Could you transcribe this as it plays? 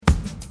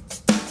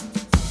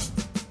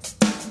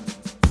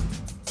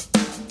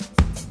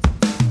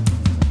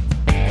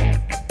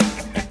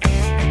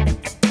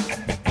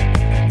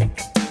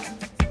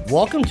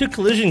Welcome to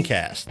Collision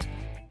Cast,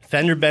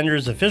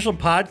 FenderBender's official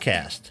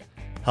podcast,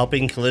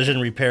 helping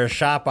collision repair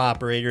shop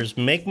operators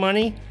make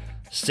money,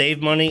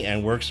 save money,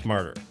 and work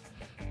smarter.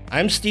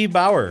 I'm Steve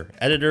Bauer,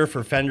 editor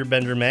for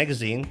FenderBender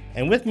Magazine,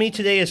 and with me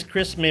today is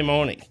Chris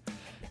Maimone.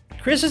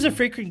 Chris is a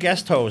frequent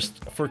guest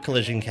host for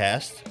Collision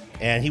Cast,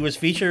 and he was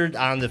featured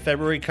on the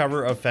February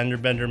cover of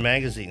FenderBender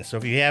Magazine. So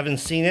if you haven't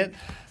seen it,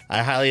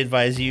 I highly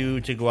advise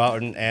you to go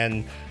out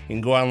and you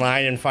can go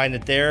online and find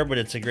it there, but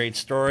it's a great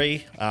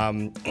story.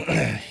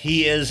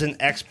 He is an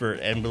expert,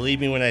 and believe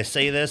me when I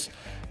say this,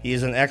 he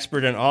is an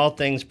expert in all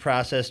things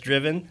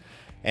process-driven,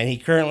 and he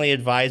currently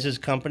advises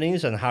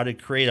companies on how to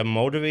create a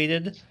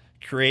motivated,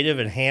 creative,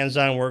 and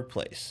hands-on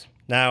workplace.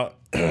 Now,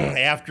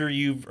 after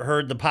you've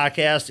heard the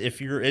podcast,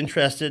 if you're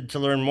interested to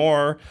learn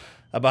more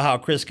about how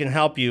Chris can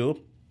help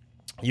you,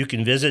 you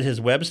can visit his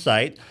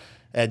website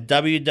at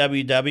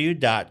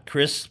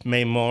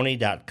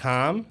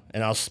www.chrismaimone.com,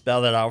 and I'll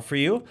spell that out for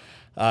you.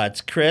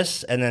 It's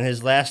Chris, and then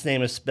his last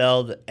name is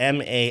spelled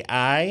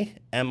Maimone.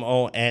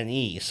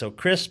 So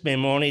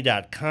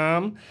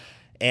chrismaimone.com,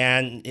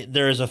 and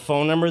there is a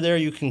phone number there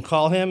you can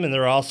call him, and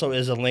there also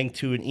is a link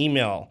to an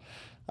email.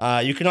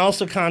 You can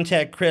also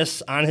contact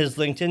Chris on his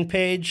LinkedIn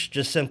page.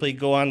 Just simply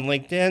go on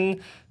LinkedIn,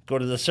 go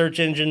to the search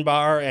engine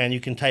bar, and you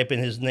can type in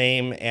his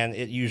name, and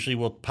it usually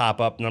will pop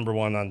up number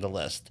one on the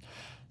list.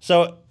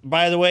 So,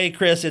 by the way,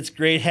 Chris, it's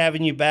great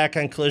having you back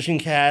on Collision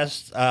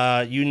Cast.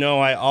 You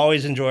know I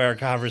always enjoy our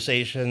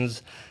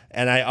conversations,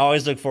 and I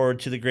always look forward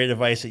to the great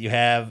advice that you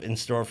have in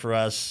store for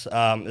us,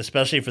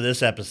 especially for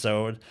this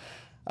episode.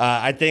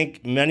 I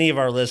think many of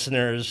our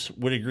listeners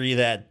would agree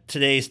that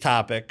today's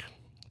topic,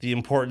 the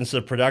importance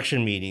of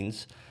production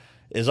meetings,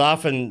 is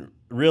often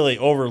really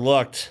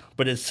overlooked,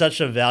 but it's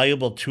such a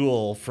valuable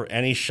tool for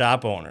any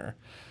shop owner.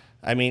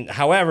 I mean,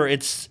 however,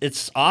 it's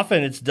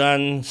often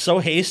done so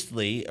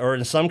hastily, or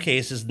in some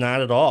cases, not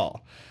at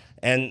all.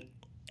 And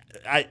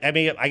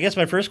I guess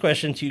my first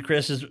question to you,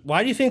 Chris, is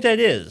why do you think that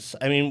is?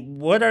 I mean,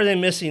 what are they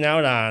missing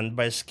out on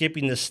by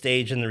skipping this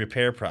stage in the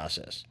repair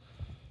process?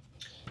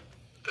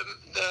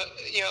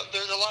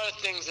 There's a lot of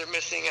things they're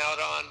missing out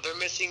on. They're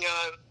missing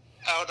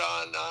out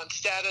on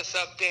status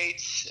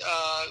updates.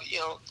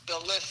 The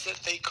list that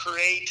they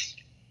create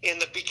in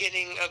the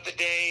beginning of the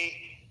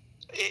day,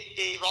 it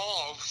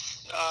evolves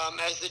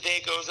as the day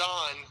goes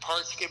on.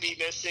 Parts could be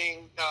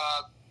missing,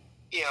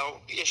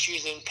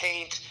 issues in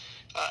paint,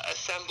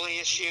 assembly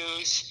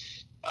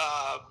issues,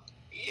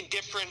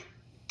 different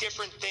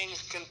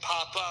things can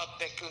pop up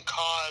that can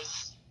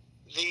cause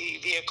the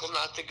vehicle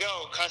not to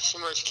go.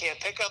 Customers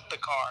can't pick up the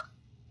car.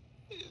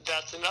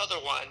 That's another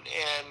one.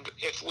 And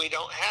if we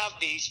don't have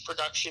these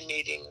production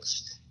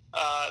meetings,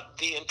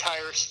 the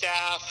entire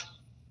staff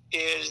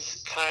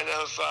is kind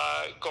of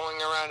going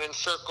around in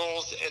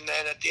circles, and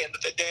then at the end of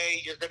the day,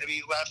 you're going to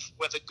be left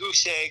with a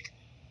goose egg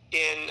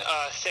in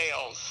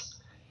sales.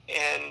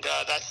 And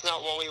that's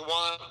not what we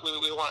want.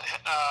 We want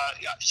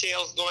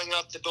sales going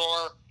out the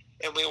door,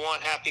 and we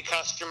want happy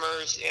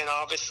customers, and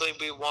obviously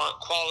we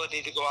want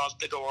quality to go out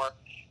the door.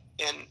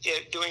 And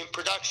doing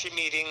production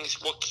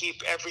meetings will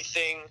keep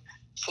everything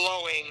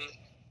flowing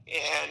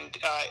and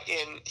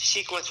in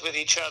sequence with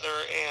each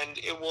other, and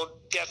it will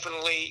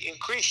definitely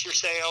increase your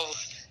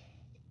sales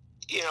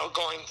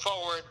going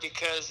forward,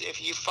 because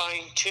if you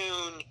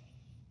fine-tune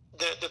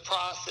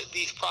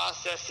these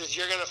processes,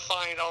 you're going to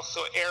find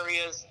also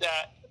areas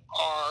that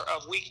are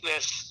of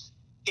weakness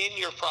in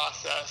your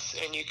process,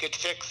 and you could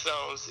fix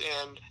those.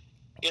 And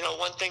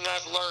one thing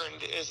I've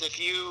learned is if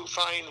you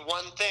find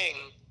one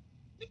thing,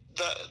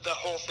 the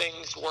whole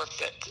thing's worth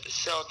it.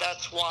 So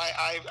that's why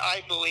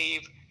I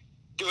believe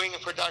doing a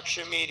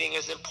production meeting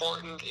is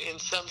important.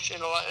 Some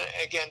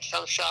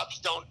shops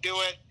don't do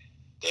it.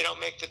 They don't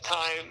make the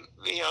time,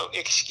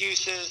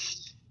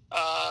 excuses.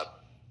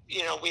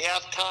 We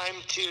have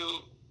time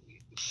to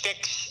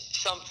fix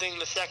something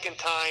the second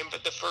time,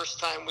 but the first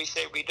time we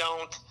say we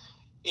don't.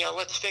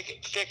 Let's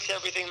fix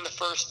everything the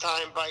first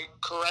time by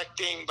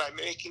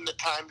making the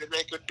time to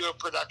do a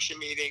production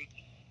meeting.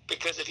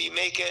 Because if you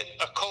make it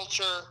a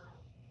culture,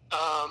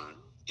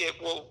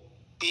 it will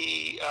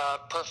be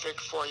perfect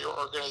for your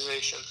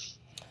organization.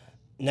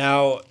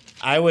 Now,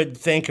 I would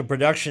think a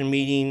production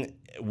meeting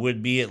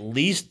would be at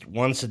least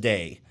once a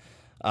day.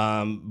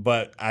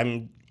 But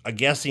I'm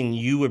guessing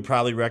you would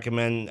probably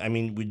recommend,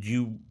 would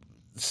you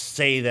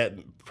say that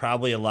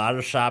probably a lot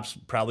of shops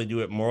probably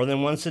do it more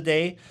than once a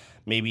day?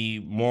 Maybe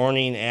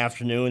morning,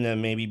 afternoon, and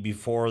maybe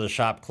before the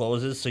shop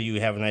closes, so you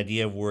have an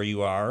idea of where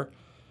you are?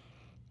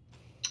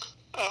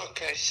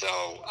 Okay, so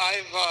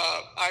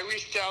I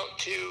reached out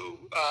to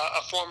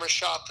a former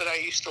shop that I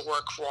used to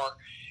work for,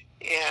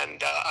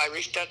 and I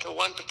reached out to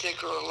one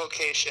particular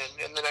location,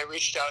 and then I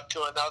reached out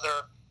to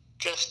another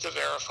just to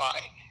verify.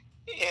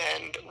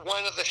 And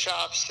one of the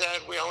shops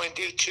said we only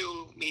do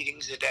 2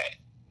 meetings a day.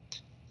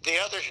 The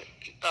other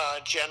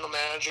general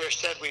manager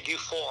said we do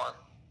 4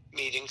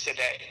 meetings a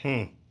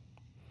day.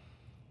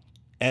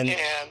 And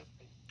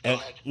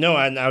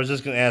I was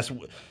just going to ask,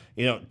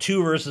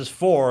 2 versus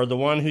 4, the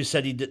one who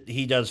said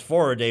he does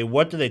 4 a day,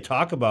 what do they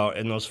talk about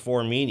in those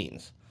 4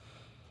 meetings?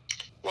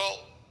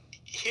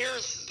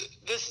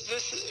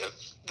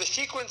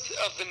 sequence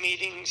of the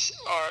meetings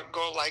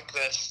go like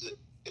this.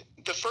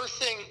 The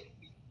first thing,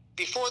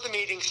 before the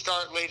meetings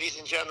start, ladies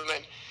and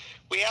gentlemen,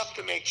 we have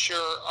to make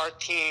sure our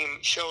team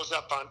shows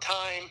up on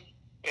time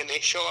and they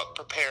show up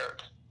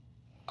prepared.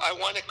 I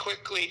want to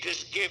quickly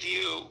just give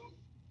you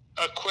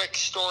a quick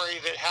story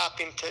that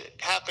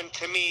happened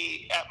to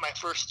me at my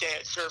first day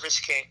at Service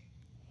King.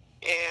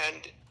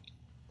 And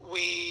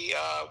we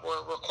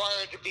were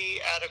required to be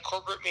at a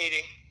corporate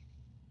meeting.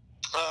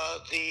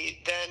 The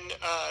then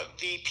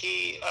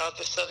VP of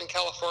the Southern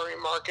California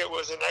market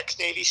was an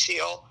ex-Navy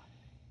SEAL,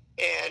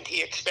 and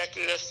he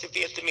expected us to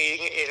be at the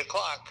meeting at 8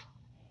 o'clock.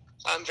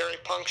 I'm very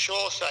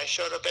punctual, so I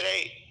showed up at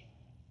 8.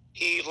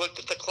 He looked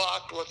at the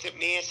clock, looked at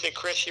me, and said,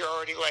 "Chris, you're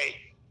already late."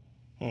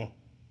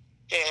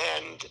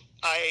 And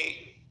I,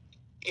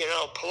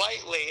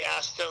 politely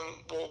asked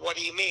him, "Well, what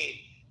do you mean?"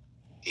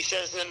 He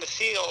says, "In the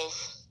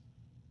SEALs,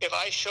 if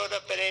I showed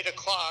up at 8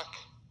 o'clock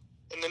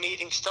and the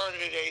meeting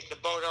started at 8, the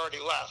boat already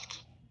left."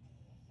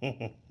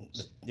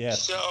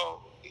 Yes.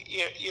 So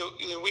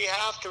we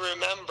have to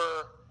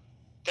remember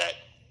that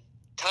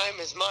time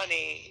is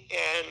money,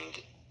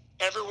 and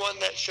everyone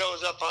that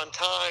shows up on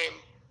time,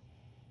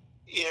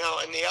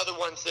 and the other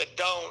ones that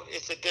don't,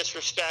 it's a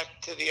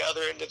disrespect to the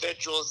other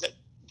individuals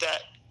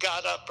that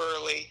got up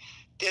early,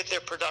 did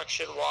their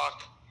production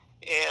walk,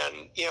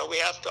 and we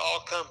have to all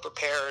come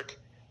prepared.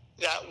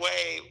 That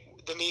way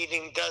the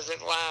meeting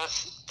doesn't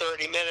last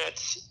 30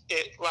 minutes,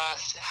 it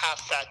lasts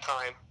half that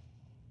time.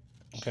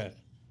 Okay.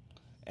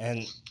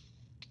 And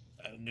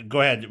go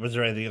ahead, was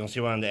there anything else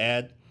you wanted to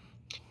add?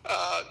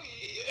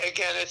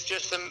 Again, it's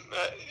just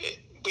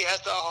we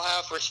have to all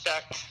have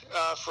respect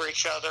for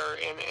each other,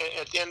 and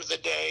at the end of the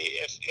day,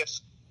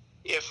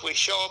 if we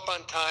show up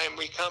on time,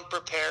 we come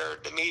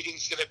prepared, the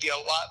meeting's going to be a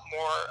lot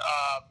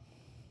more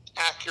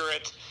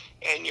accurate,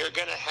 and you're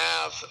going to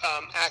have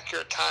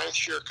accurate times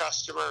for your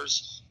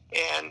customers,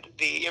 and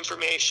the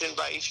information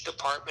by each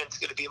department is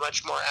going to be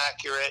much more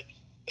accurate,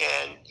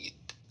 and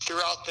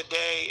throughout the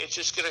day, it's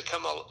just going to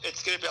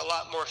it's going to be a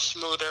lot more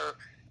smoother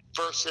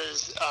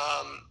versus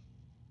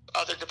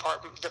other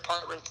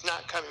departments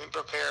not coming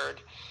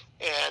prepared,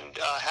 and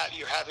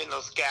you're having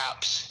those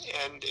gaps,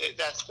 and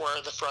that's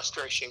where the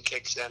frustration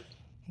kicks in.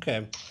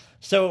 Okay,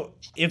 so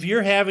if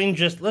you're having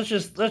let's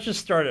just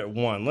start at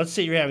one. Let's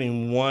say you're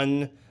having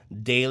one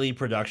daily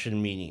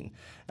production meeting.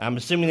 I'm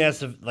assuming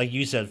that's like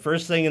you said,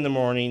 first thing in the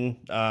morning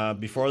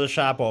before the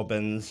shop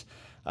opens.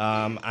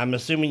 I'm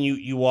assuming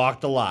you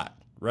walked a lot,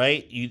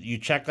 right? You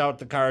check out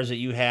the cars that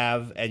you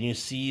have, and you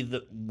see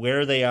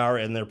where they are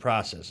in their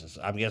processes.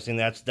 I'm guessing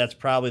that's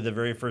probably the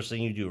very first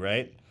thing you do,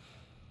 right?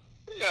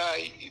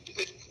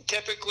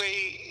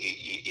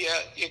 Typically, yeah,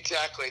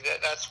 exactly.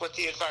 That's what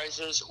the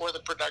advisors or the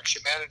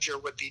production manager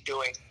would be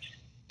doing.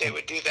 They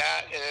would do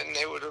that, and then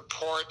they would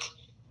report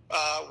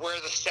where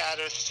the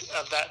status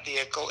of that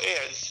vehicle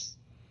is.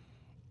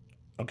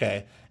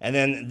 Okay, and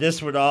then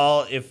this would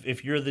all,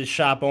 if you're the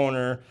shop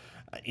owner,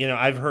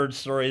 I've heard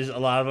stories. A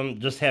lot of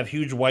them just have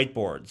huge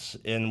whiteboards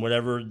in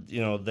whatever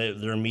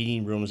their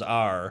meeting rooms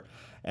are,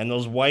 and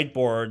those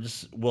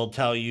whiteboards will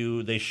tell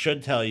you. They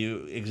should tell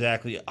you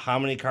exactly how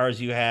many cars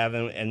you have,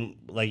 and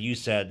like you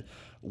said,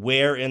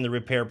 where in the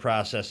repair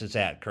process it's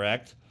at.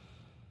 Correct?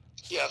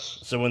 Yes.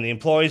 So when the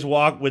employees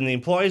walk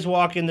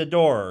in the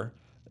door,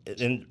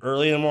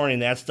 early in the morning,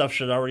 that stuff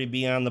should already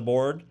be on the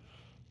board.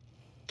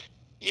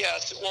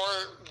 Yes,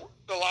 or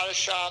a lot of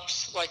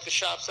shops, like the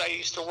shops I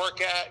used to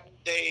work at,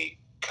 they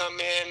come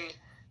in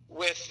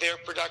with their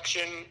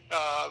production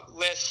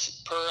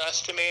lists per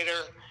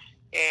estimator,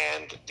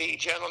 and the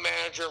general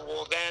manager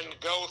will then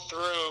go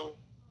through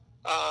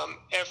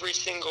every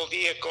single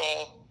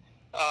vehicle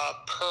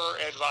per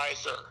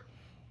advisor,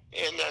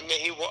 and then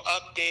he will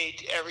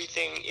update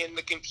everything in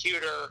the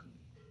computer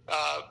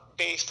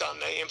based on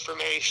the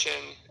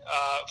information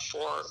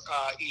for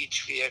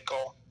each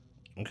vehicle.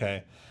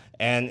 Okay.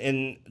 And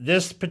in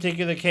this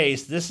particular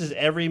case, this is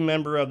every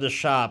member of the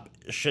shop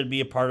should be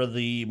a part of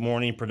the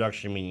morning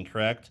production meeting,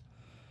 correct?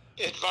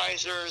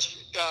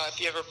 Advisors, if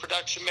you have a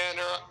production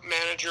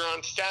manager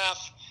on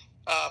staff,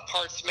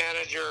 parts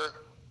manager,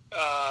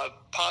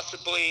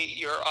 possibly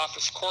your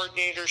office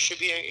coordinator should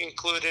be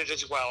included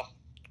as well.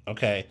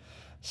 Okay.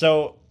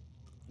 So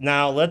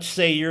now let's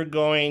say you're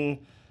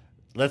doing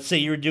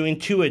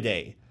 2 a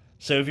day.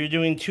 So if you're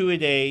doing 2 a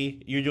day,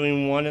 you're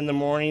doing 1 in the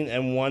morning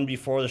and 1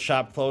 before the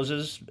shop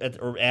closes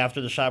or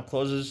after the shop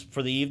closes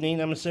for the evening,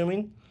 I'm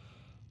assuming?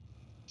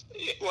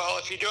 Well,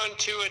 if you're doing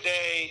 2 a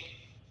day,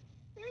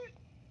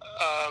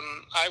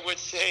 I would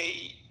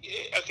say,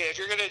 okay, if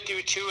you're going to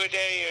do 2 a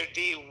day, it would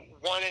be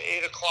 1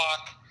 at 8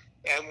 o'clock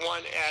and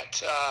 1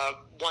 at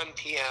 1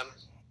 p.m.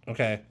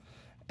 Okay.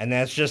 And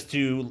that's just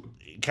to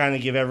kind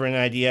of give everyone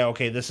an idea,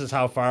 okay, this is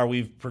how far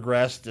we've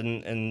progressed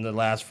in the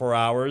last 4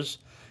 hours.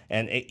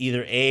 And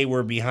either A,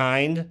 we're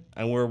behind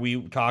on where we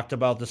talked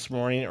about this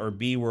morning, or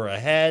B, we're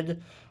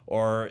ahead,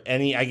 or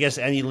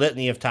any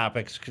litany of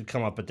topics could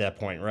come up at that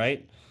point,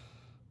 right?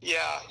 Yeah,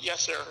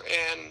 yes, sir.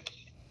 And,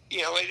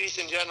 ladies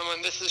and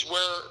gentlemen, this is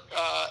where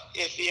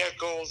if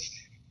vehicles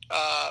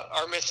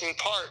are missing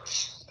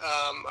parts,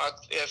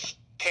 if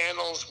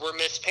panels were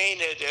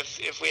mispainted,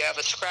 if we have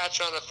a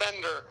scratch on a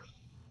fender.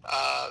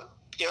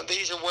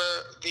 These are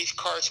where these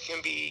cars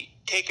can be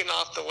taken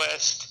off the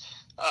list.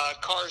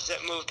 Cars that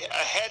moved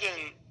ahead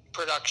in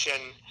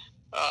production,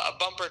 a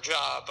bumper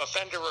job, a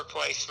fender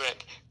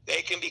replacement,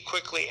 they can be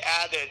quickly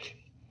added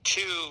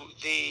to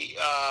the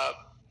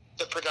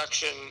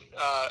production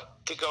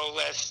to-go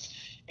list,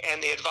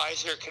 and the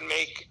advisor can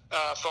make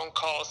phone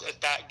calls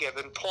at that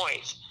given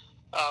point.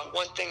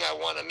 One thing I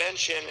want to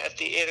mention at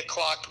the 8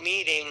 o'clock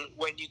meeting,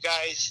 when you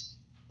guys,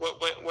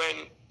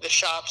 when the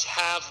shops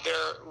have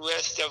their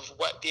list of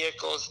what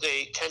vehicles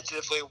they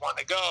tentatively want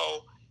to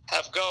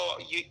have go,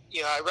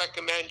 I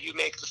recommend you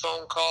make the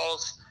phone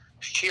calls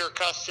to your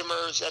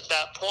customers at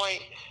that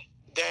point.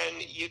 Then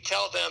you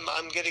tell them,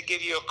 I'm going to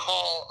give you a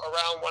call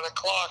around 1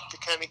 o'clock to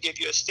kind of give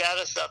you a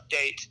status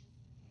update.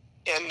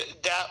 And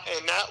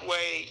that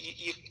way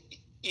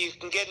you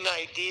can get an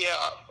idea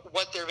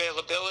what their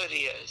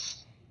availability is.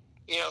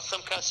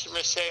 Some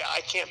customers say,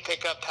 I can't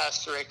pick up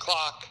past 3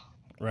 o'clock.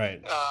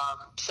 Right.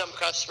 Some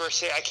customers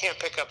say, I can't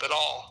pick up at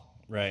all.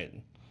 Right.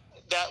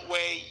 That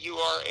way you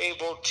are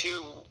able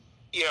to,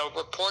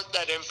 report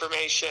that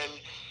information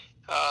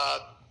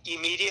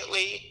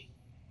immediately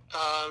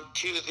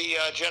to the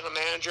general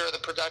manager or the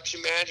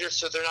production manager,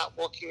 so they're not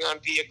working on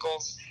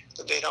vehicles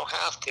that they don't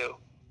have to.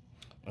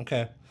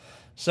 Okay.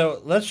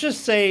 So let's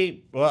just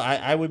say, well,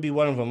 I would be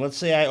one of them. Let's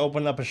say I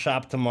opened up a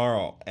shop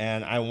tomorrow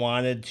and I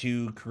wanted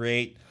to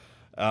create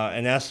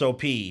an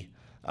SOP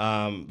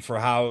for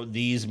how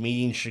these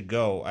meetings should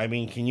go. I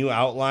mean, can you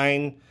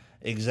outline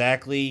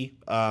exactly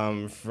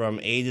from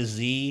A to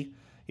Z?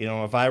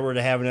 If I were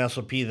to have an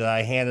SOP that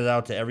I handed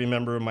out to every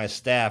member of my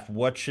staff,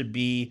 what should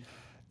be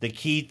the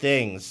key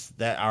things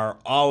that are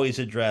always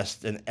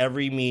addressed in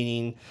every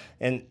meeting?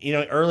 And,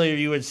 earlier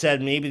you had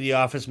said maybe the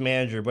office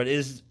manager, but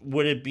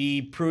would it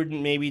be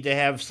prudent maybe to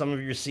have some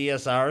of your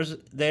CSRs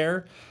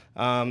there?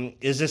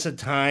 Is this a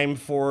time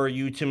for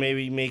you to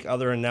maybe make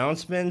other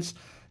announcements?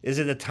 Is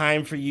it a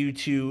time for you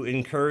to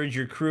encourage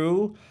your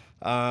crew,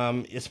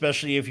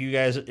 especially if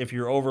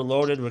you're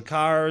overloaded with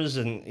cars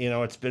and,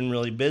 it's been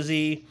really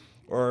busy?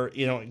 Or,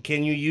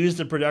 can you use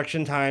the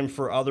production time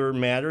for other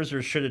matters,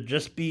 or should it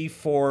just be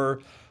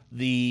for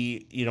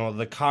the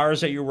cars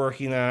that you're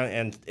working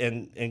on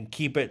and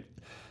keep it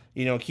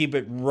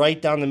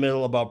right down the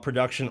middle about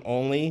production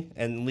only,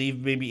 and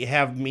maybe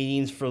have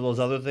meetings for those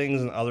other things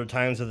and other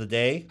times of the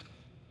day?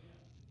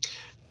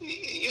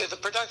 The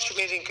production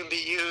meeting can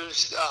be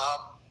used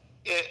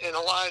in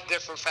a lot of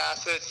different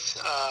facets.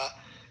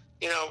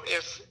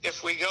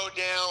 If we go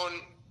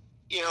down,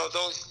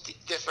 those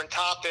different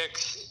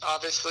topics,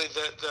 obviously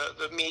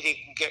the meeting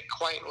can get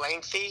quite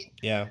lengthy.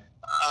 Yeah.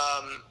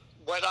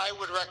 What I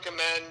would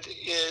recommend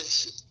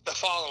is the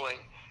following.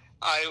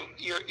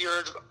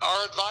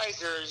 Our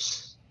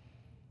advisors,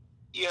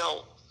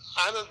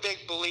 I'm a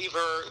big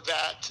believer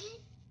that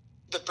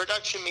the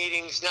production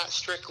meeting is not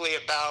strictly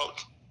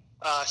about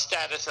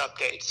status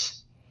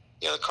updates.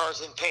 The car's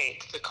in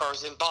paint, the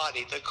car's in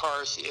body, the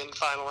car's in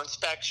final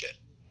inspection.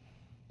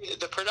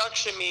 The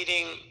production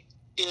meeting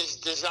is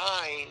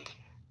designed,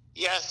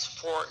 yes,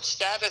 for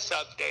status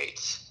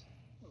updates,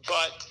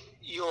 but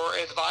your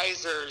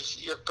advisors,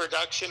 your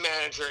production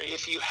manager,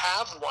 if you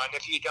have one,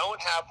 if you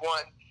don't have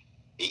one,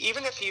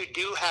 even if you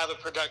do have a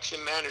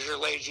production manager,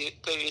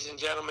 ladies and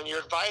gentlemen, your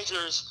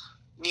advisors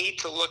need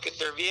to look at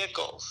their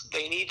vehicles.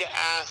 They need to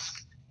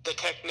ask the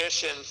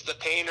technicians, the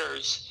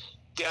painters,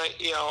 do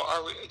we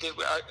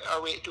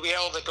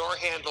have all the door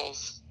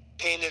handles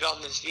painted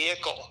on this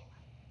vehicle?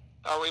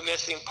 Are we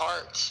missing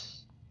parts?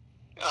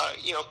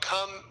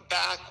 Come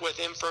back with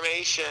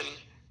information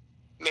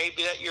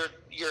maybe that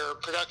your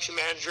production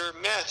manager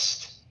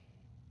missed,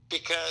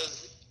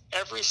 because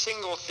every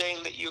single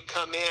thing that you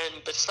come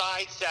in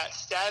besides that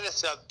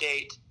status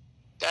update,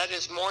 that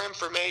is more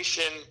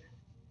information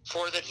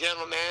for the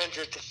general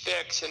manager to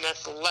fix, and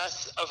that's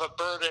less of a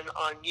burden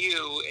on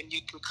you, and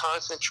you can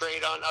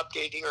concentrate on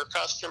updating your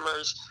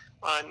customers,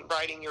 on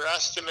writing your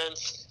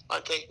estimates,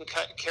 on taking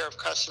care of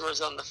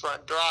customers on the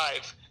front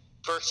drive,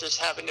 versus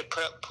having to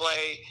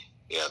play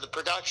the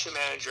production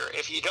manager.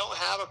 If you don't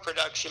have a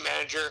production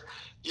manager,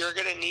 you're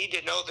going to need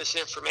to know this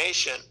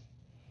information.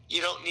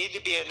 You don't need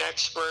to be an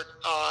expert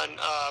on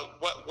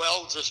what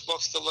welds are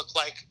supposed to look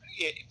like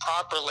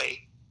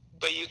properly,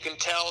 but you can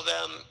tell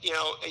them,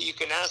 you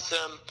can ask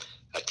them,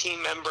 a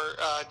team member,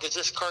 does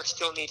this car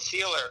still need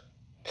sealer?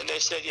 And they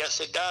said, yes,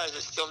 it does.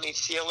 It still needs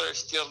sealer. It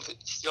still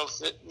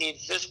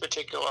needs this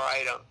particular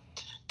item.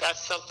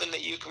 That's something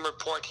that you can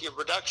report to your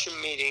production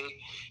meeting,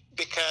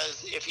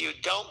 because if you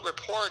don't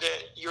report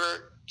it,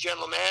 your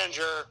general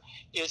manager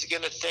is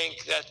going to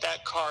think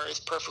that car is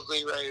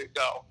perfectly ready to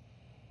go.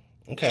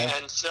 Okay.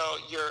 And so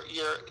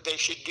they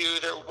should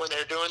when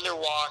they're doing their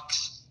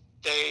walks,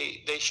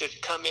 they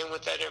should come in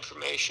with that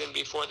information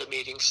before the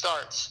meeting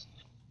starts.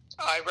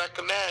 I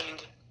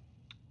recommend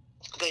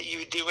that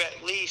you do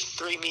at least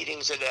 3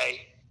 meetings a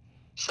day,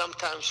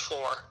 sometimes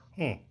 4.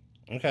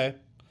 Okay.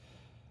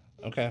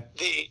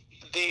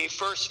 The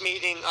first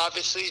meeting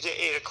obviously is at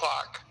 8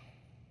 o'clock.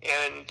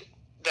 and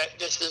that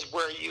this is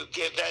where you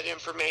give that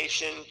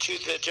information to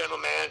the general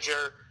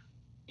manager.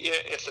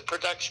 If the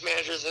production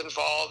manager is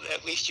involved,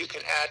 at least you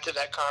can add to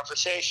that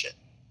conversation.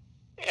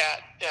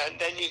 And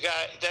then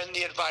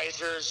the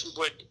advisors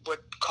would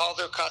call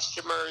their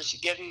customers,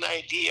 get an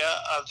idea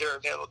of their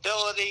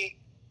availability,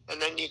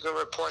 and then you can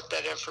report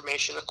that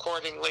information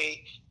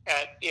accordingly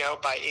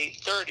by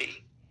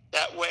 8:30.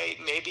 That way,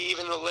 maybe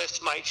even the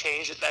list might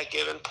change at that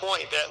given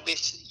point, but at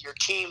least your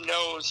team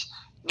knows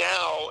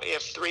now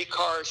if 3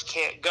 cars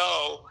can't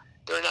go,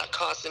 they're not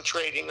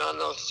concentrating on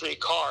those 3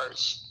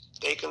 cars.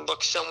 They can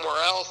look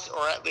somewhere else,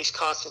 or at least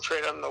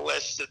concentrate on the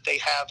list that they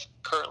have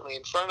currently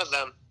in front of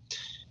them.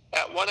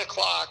 At 1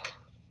 o'clock,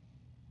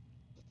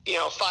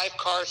 5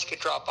 cars could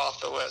drop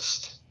off the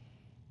list.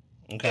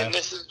 Okay. And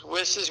this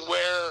is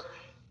where,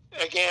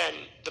 again,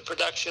 the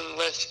production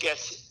list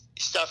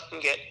stuff can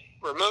get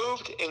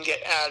removed and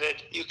get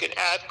added. You can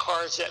add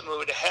cars that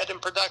moved ahead in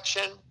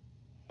production,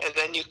 and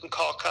then you can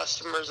call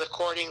customers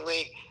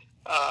accordingly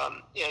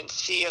and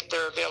see if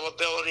their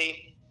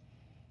availability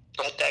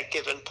at that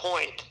given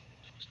point.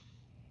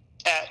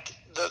 At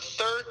the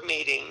third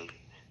meeting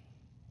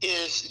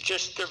is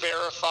just to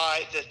verify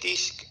that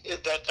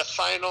the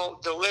final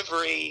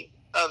delivery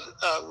of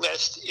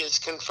list is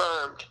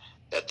confirmed,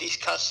 that these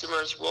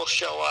customers will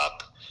show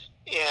up,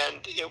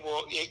 and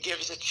it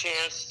gives a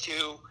chance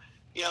to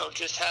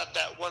just have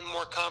that one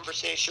more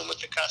conversation with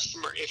the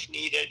customer if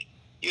needed.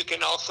 You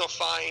can also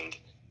find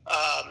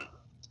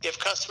if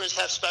customers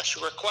have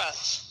special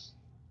requests,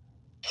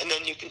 and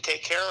then you can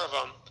take care of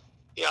them.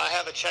 I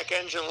have a check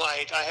engine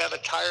light. I have a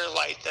tire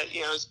light that,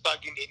 is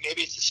bugging me.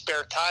 Maybe it's a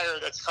spare tire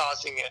that's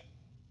causing it.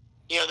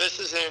 This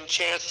is a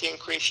chance to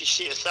increase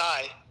your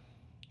CSI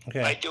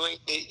by doing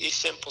these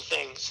simple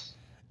things.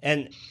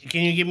 And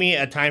can you give me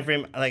a time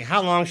frame? Like,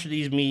 how long should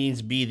these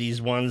meetings be,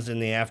 these ones in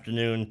the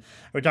afternoon?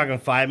 We're talking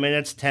 5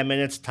 minutes, 10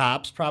 minutes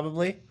tops,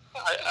 probably?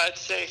 I'd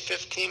say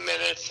 15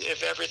 minutes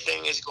if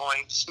everything is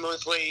going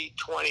smoothly,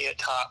 20 at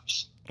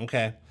tops.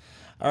 Okay.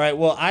 All right,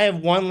 well, I have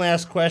one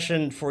last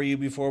question for you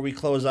before we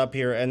close up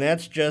here, and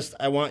that's just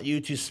I want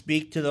you to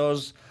speak to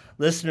those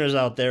listeners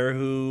out there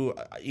who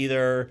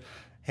either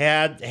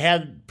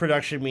had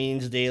production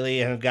meetings daily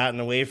and have gotten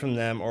away from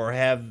them or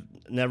have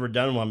never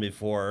done one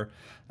before.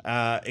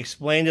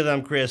 Explain to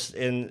them, Chris,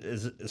 in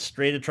as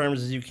straight of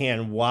terms as you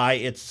can, why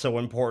it's so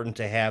important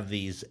to have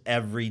these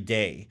every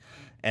day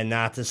and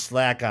not to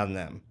slack on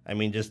them. I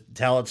mean, just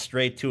tell it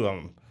straight to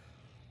them.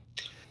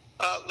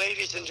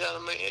 Ladies and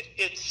gentlemen,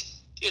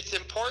 it's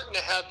important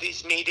to have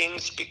these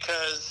meetings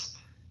because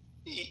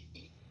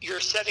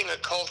you're setting a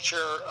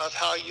culture of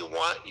how you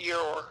want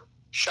your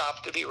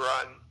shop to be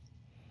run.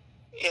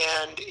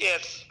 And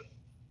if,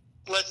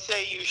 let's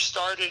say you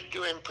started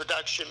doing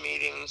production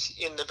meetings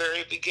in the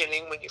very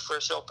beginning when you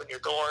first opened your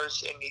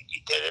doors, and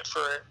you did it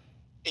for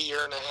a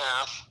year and a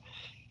half,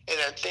 and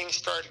then things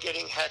started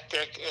getting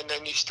hectic, and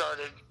then you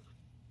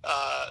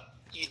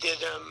did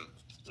them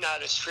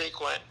not as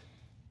frequent,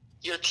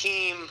 your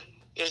team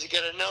is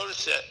going to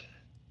notice it.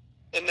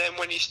 And then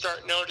when you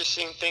start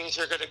noticing things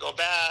are going to go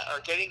bad or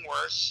getting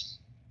worse,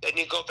 then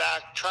you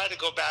try to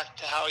go back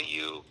to how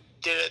you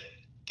did it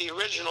the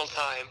original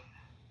time.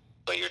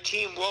 But your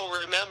team will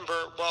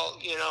remember, well,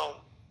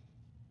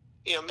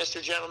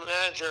 Mr. General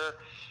Manager,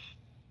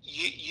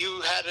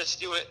 you had us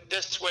do it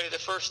this way the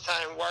first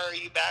time. Why are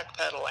you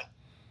backpedaling?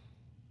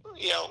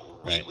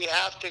 Right. We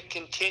have to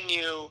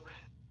continue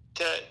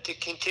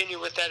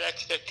with that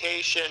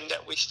expectation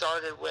that we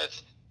started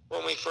with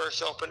when we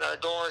first opened our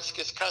doors,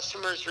 because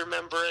customers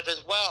remember it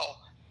as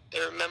well. They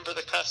remember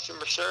the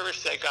customer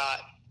service they got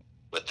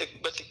with the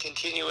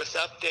continuous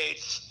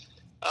updates,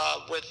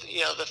 with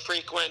the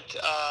frequent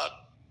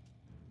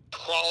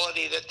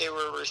quality that they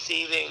were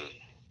receiving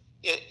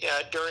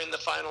during the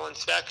final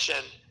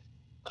inspection.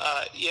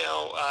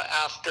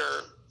 After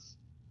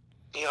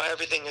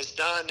everything is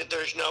done,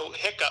 there's no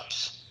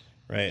hiccups.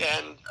 Right.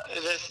 And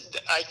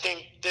I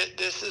think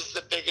this is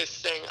the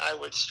biggest thing I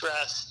would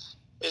stress,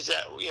 is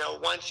that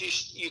once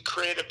you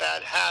create a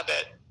bad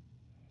habit,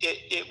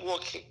 it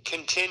will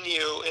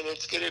continue, and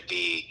it's going to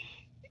be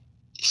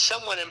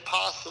somewhat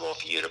impossible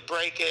for you to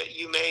break it.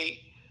 You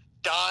may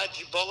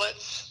dodge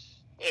bullets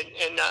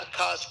and not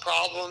cause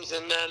problems,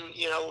 and then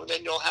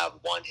you'll have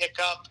one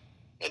hiccup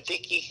and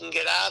think you can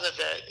get out of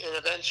it, and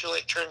eventually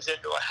it turns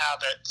into a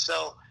habit.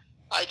 So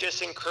I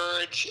just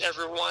encourage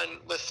everyone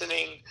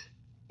listening,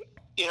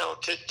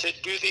 to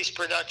do these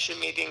production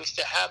meetings,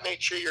 to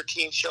make sure your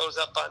team shows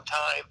up on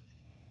time,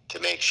 to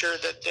make sure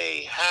that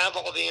they have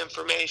all the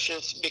information,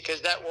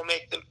 because that will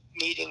make the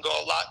meeting go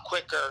a lot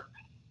quicker.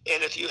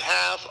 And if you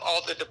have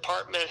all the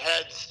department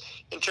heads,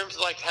 in terms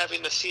of like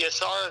having the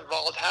CSR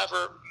involved, have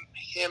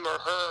him or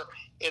her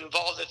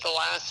involved at the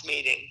last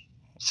meeting,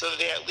 so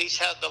they at least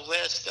have the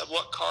list of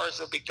what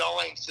cars will be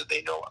going, so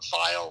they know what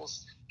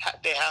files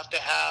they have to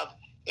have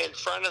in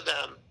front of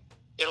them.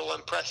 It'll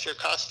impress your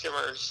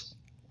customers.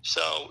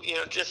 So,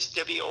 just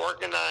to be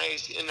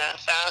organized in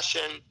that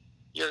fashion,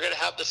 you're going to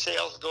have the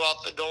sales go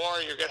out the door.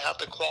 You're going to have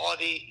the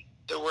quality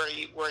to where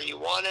you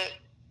want it.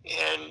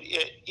 and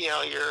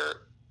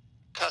your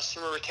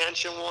customer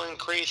retention will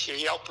increase, your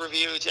Yelp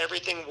reviews,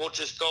 everything will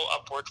just go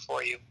upward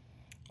for you.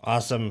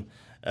 Awesome.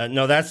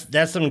 No,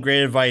 that's some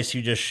great advice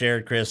you just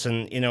shared, Chris.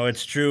 And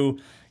it's true.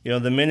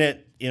 The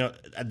minute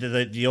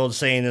the old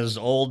saying is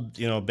old.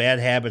 Bad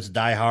habits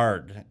die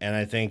hard. And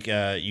I think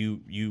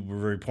you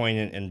were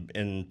pointing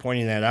and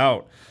pointing that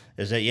out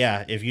is that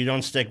if you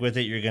don't stick with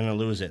it, you're going to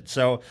lose it.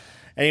 So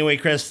anyway,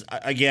 Chris,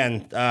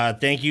 again,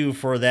 thank you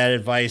for that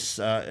advice.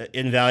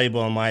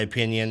 Invaluable in my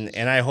opinion.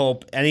 And I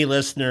hope any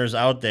listeners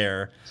out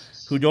there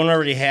who don't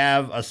already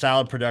have a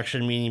solid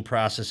production meeting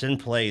process in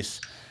place,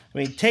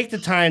 take the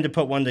time to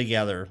put one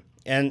together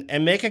and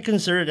make a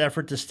concerted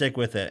effort to stick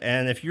with it.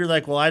 And if you're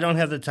like, well, I don't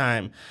have the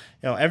time,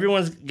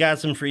 everyone's got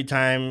some free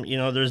time.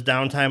 There's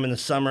downtime in the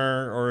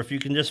summer, or if you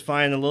can just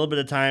find a little bit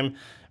of time,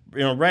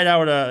 write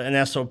out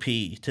an SOP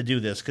to do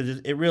this, because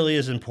it really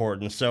is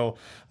important. So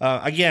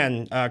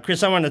again,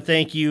 Chris, I want to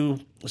thank you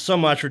so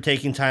much for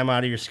taking time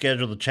out of your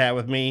schedule to chat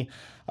with me.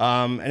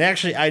 And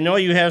actually, I know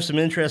you have some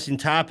interesting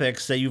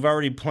topics that you've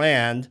already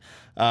planned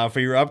for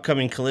your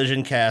upcoming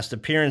Collision Cast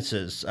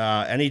appearances.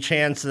 Any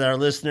chance that our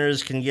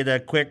listeners can get a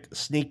quick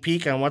sneak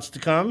peek on what's to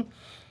come?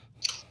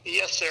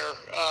 Yes, sir.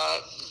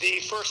 The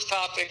first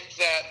topic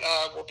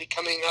that will be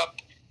coming up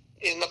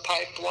in the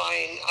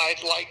pipeline,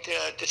 I'd like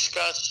to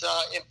discuss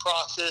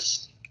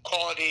in-process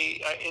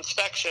quality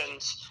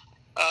inspections.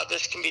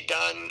 This can be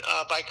done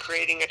by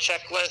creating a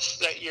checklist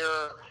that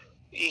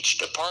each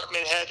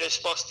department head is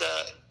supposed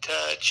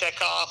to check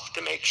off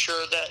to make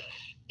sure that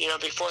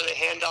before they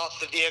hand off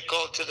the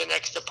vehicle to the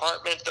next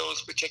department,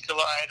 those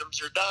particular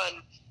items are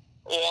done.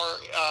 Or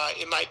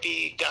it might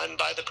be done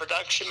by the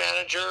production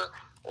manager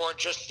or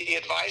just the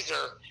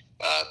advisor.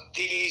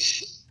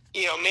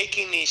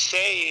 Making these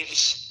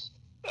saves,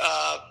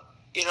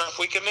 if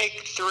we can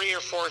make 3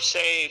 or 4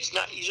 saves,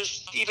 not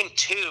just even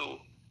 2,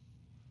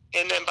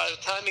 and then by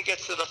the time it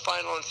gets to the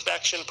final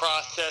inspection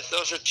process,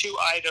 those are 2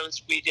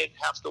 items we don't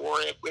have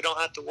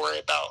to worry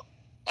about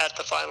at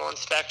the final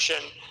inspection.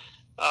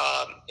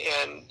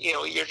 And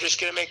you're just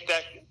going to make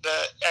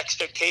the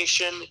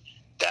expectation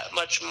that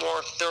much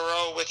more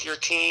thorough with your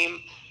team.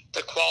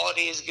 The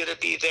quality is going to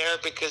be there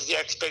because the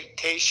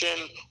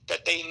expectation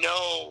that they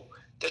know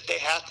that they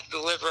have to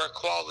deliver a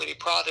quality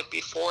product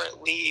before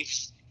it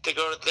leaves to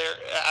go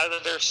out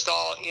of their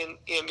stall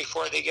in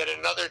before they get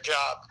another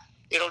job.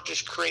 It'll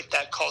just create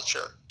that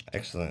culture.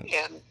 Excellent.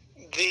 And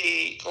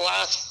the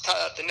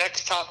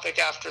next topic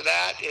after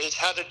that is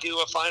how to do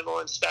a final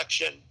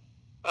inspection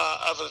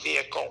of a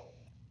vehicle.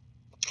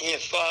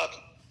 If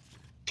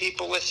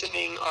people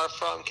listening are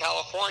from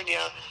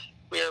California,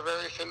 we are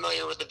very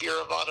familiar with the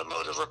Bureau of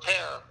Automotive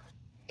Repair.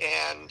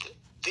 And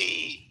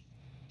the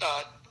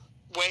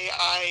way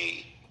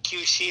I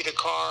QC'd a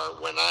car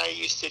when I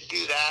used to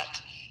do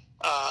that,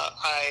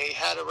 I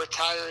had a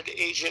retired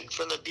agent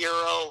from the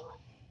Bureau.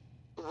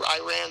 I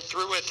ran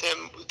through with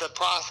him the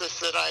process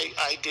that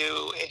I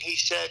do, and he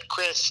said,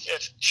 Chris,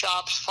 if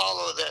shops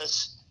follow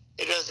this,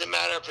 it doesn't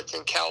matter if it's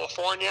in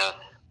California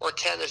or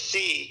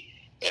Tennessee,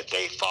 if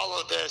they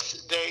follow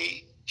this,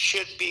 they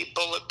should be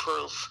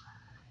bulletproof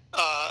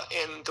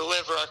and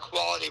deliver a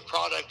quality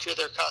product to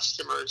their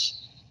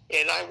customers.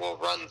 And I will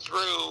run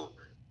through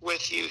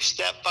with you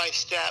step by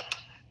step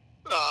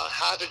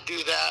how to do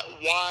that,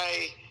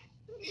 why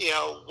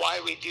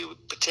we do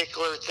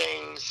particular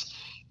things,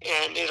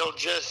 and it'll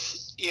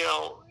just,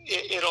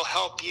 it'll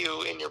help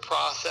you in your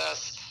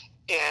process.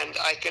 And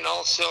I can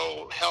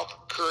also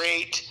help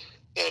create,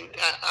 and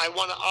I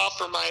want to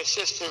offer my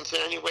assistance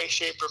in any way,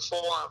 shape, or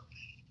form.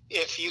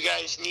 If you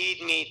guys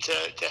need me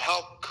to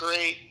help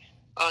create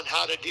on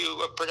how to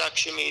do a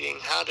production meeting,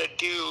 how to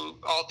do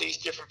all these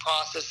different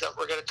processes that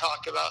we're going to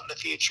talk about in the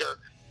future,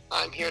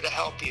 I'm here to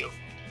help you.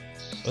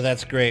 Well,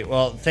 that's great.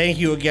 Well, thank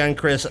you again,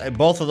 Chris.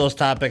 Both of those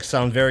topics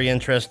sound very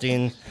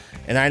interesting,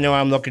 and I know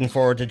I'm looking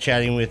forward to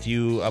chatting with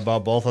you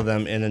about both of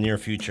them in the near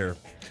future.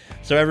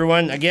 So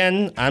everyone,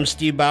 again, I'm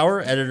Steve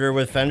Bauer, editor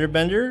with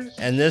FenderBender,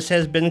 and this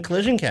has been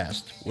Collision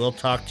Cast. We'll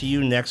talk to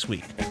you next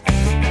week.